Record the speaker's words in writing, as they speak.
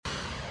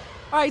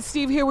All right,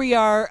 Steve, here we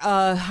are.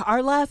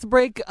 Our last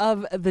break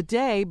of the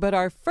day, but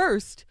our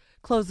first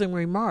closing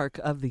remark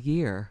of the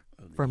year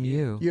from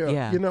you.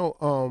 Yeah.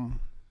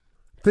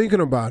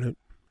 Thinking about it,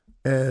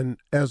 and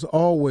as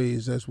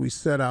always, as we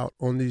set out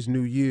on these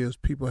new years,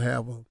 people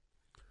have a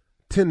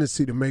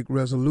tendency to make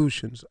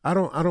resolutions. I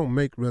don't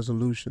make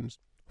resolutions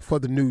for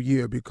the new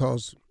year,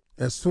 because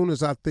as soon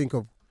as I think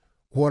of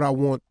what I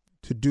want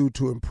to do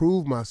to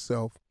improve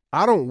myself,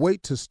 I don't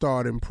wait to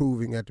start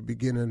improving at the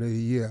beginning of the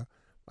year.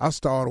 I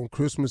start on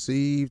Christmas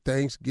Eve,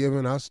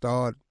 Thanksgiving. I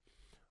start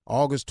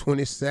August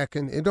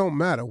 22nd. It don't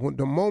matter. When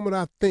the moment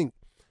I think.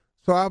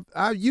 So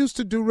I used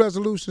to do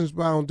resolutions,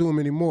 but I don't do them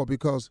anymore,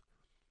 because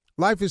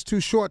life is too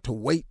short to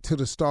wait till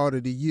the start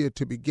of the year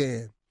to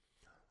begin.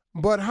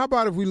 But how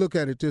about if we look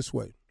at it this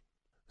way?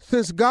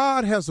 Since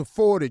God has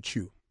afforded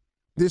you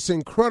this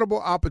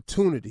incredible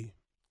opportunity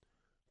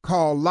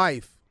called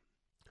life,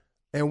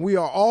 and we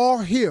are all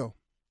here,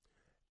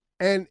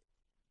 and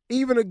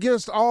even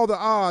against all the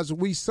odds,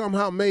 we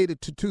somehow made it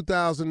to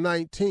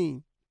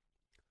 2019.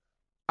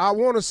 I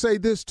want to say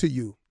this to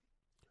you.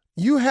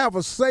 You have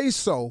a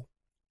say-so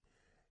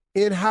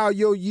in how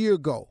your year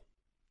go.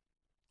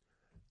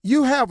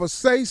 You have a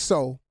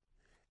say-so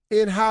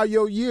in how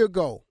your year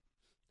go.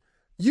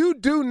 You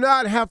do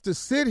not have to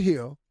sit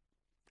here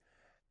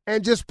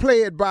and just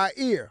play it by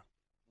ear.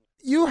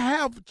 You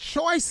have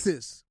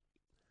choices.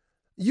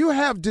 You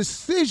have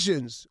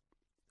decisions.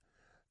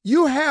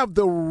 You have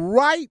the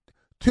right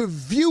to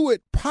view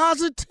it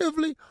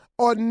positively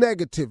or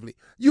negatively.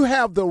 You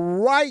have the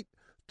right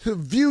to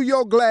view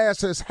your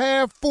glass as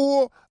half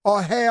full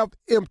or half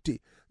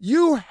empty.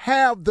 You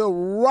have the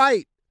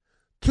right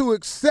to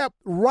accept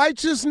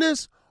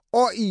righteousness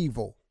or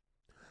evil.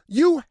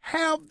 You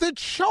have the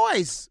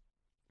choice.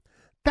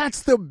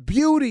 That's the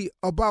beauty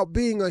about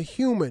being a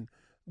human.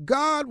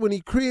 God, when he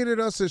created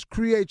us as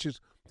creators,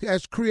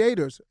 as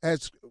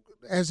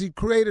he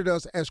created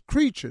us as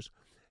creatures,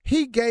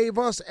 he gave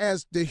us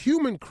as the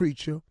human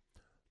creature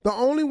the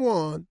only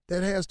one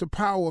that has the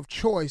power of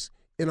choice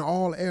in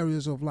all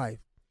areas of life.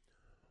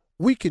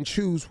 We can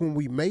choose when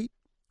we mate,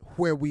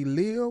 where we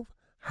live,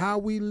 how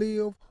we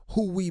live,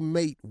 who we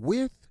mate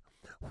with,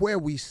 where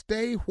we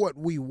stay, what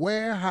we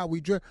wear, how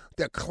we dress,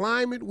 the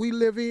climate we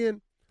live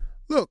in.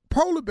 Look,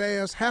 polar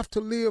bears have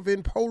to live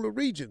in polar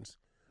regions.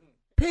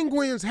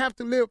 Penguins have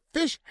to live,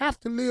 fish have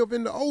to live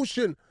in the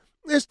ocean.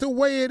 It's the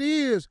way it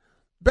is.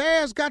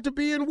 Bears got to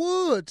be in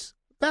woods.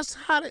 That's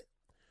how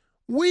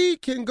we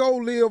can go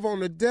live on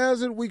the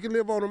desert. We can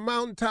live on a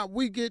mountaintop.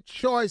 We get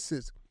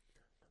choices.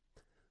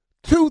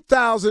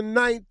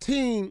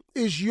 2019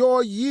 is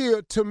your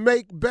year to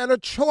make better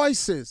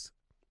choices.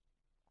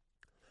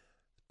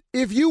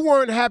 If you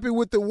weren't happy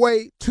with the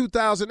way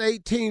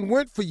 2018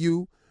 went for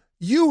you,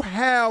 you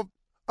have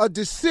a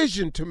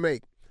decision to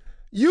make.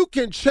 You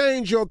can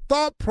change your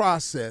thought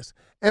process,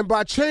 and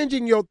by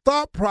changing your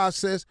thought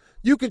process,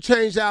 you can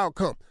change the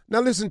outcome.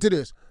 Now listen to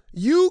this.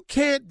 You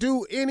can't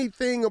do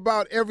anything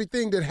about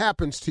everything that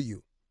happens to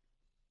you.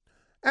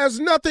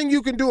 There's nothing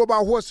you can do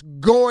about what's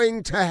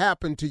going to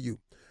happen to you.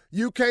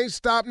 You can't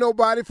stop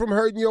nobody from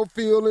hurting your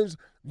feelings.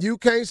 You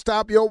can't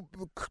stop your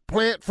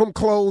plant from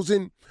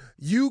closing.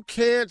 You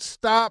can't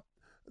stop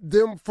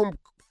them from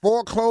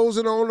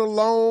foreclosing on a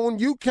loan.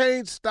 You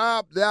can't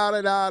stop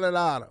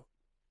da-da-da-da-da.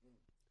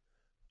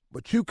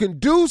 But you can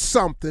do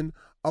something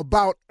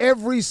about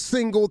every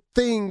single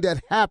thing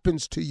that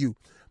happens to you.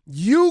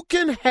 You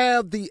can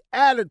have the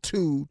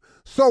attitude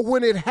so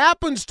when it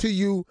happens to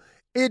you,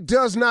 it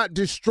does not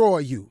destroy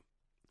you.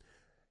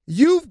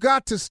 You've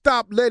got to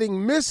stop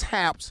letting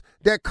mishaps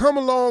that come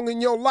along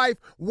in your life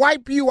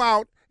wipe you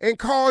out and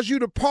cause you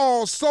to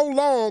pause so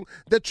long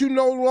that you're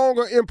no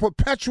longer in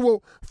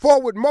perpetual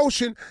forward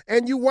motion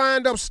and you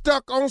wind up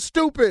stuck on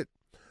stupid.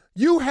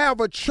 You have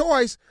a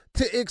choice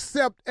to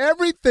accept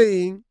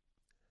everything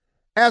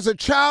as a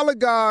child of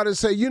God and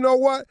say, you know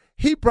what?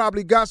 He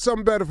probably got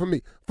something better for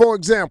me. For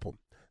example,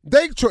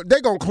 they're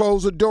going to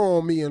close a door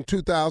on me in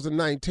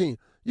 2019.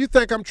 You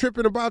think I'm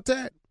tripping about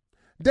that?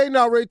 They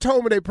already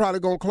told me they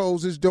probably going to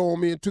close this door on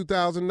me in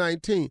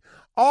 2019.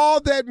 All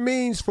that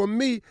means for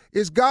me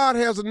is God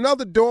has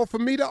another door for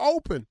me to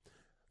open,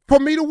 for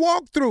me to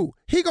walk through.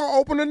 He going to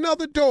open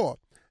another door.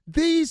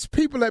 These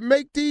people that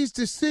make these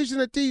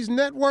decisions at these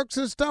networks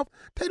and stuff,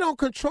 they don't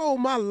control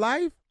my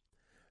life.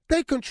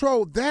 They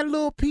control that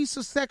little piece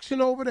of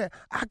section over there.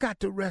 I got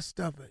the rest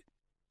of it.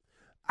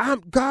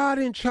 I'm God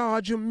in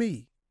charge of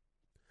me.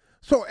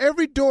 So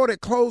every door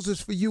that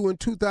closes for you in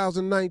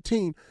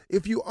 2019,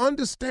 if you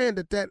understand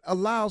that that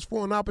allows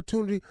for an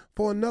opportunity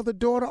for another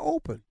door to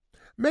open.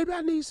 Maybe I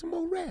need some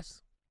more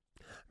rest.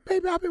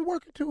 Maybe I've been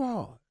working too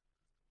hard.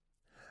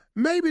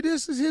 Maybe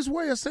this is his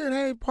way of saying,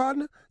 hey,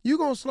 partner, you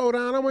going to slow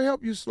down. I'm going to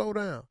help you slow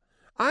down.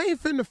 I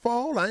ain't finna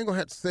fall. I ain't going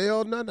to have to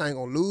sell nothing. I ain't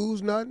going to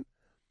lose nothing.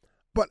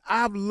 But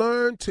I've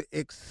learned to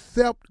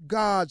accept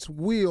God's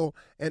will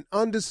and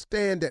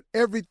understand that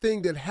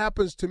everything that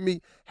happens to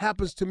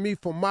me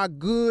for my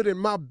good and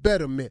my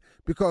betterment,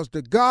 because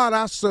the God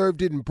I serve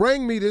didn't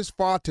bring me this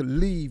far to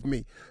leave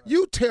me.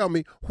 You tell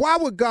me, why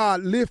would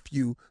God lift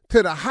you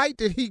to the height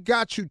that he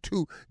got you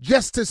to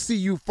just to see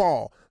you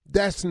fall?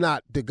 That's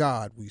not the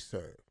God we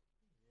serve.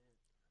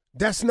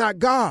 That's not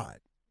God.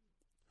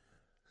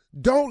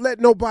 Don't let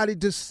nobody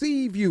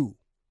deceive you.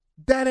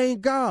 That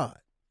ain't God.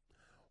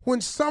 When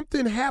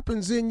something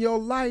happens in your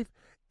life,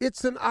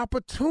 it's an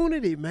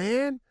opportunity,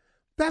 man.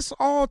 That's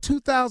all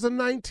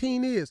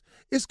 2019 is.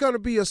 It's going to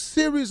be a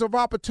series of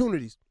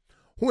opportunities.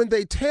 When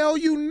they tell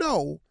you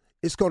no,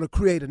 it's going to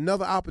create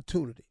another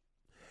opportunity.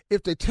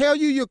 If they tell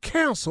you you're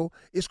canceled,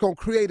 it's going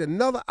to create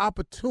another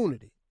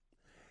opportunity.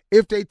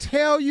 If they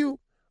tell you,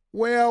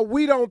 well,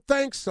 we don't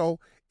think so,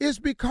 it's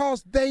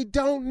because they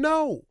don't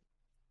know.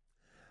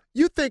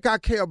 You think I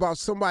care about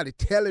somebody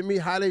telling me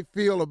how they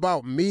feel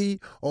about me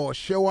or a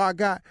show I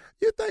got?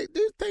 You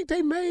think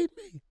they made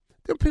me?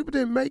 Them people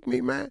didn't make me,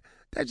 man.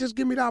 They just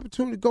give me the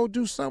opportunity to go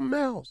do something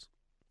else.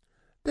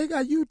 They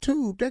got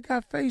YouTube. They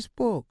got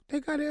Facebook. They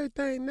got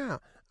everything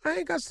now. I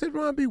ain't got to sit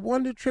around and be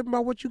wondering, tripping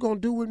about what you going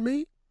to do with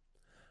me.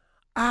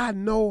 I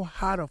know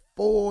how to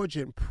forge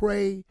and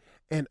pray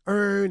and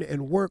earn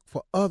and work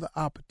for other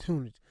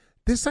opportunities.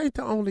 This ain't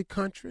the only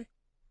country.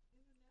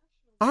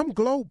 I'm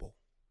global.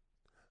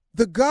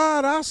 The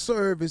God I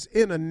serve is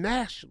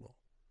international.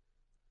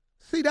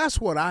 See, that's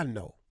what I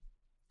know.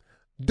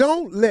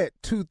 Don't let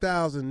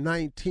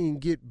 2019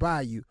 get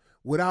by you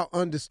without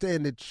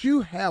understanding that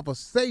you have a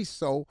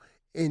say-so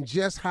in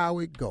just how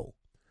it go.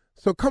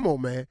 So come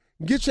on, man.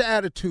 Get your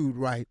attitude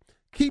right.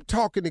 Keep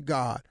talking to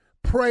God.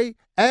 Pray,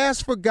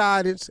 ask for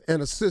guidance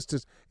and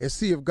assistance, and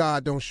see if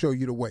God don't show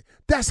you the way.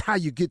 That's how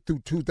you get through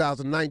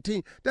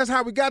 2019. That's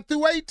how we got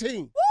through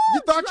 18. Woo,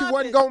 you thought you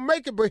wasn't going to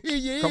make it, but here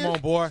you is. Come on,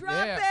 boy.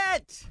 Drop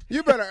it.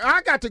 You better,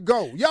 I got to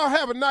go. Y'all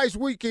have a nice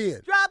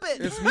weekend. Drop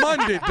it. It's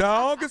Monday,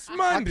 dog. It's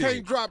Monday. I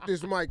can't drop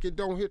this mic. It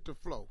don't hit the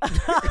floor.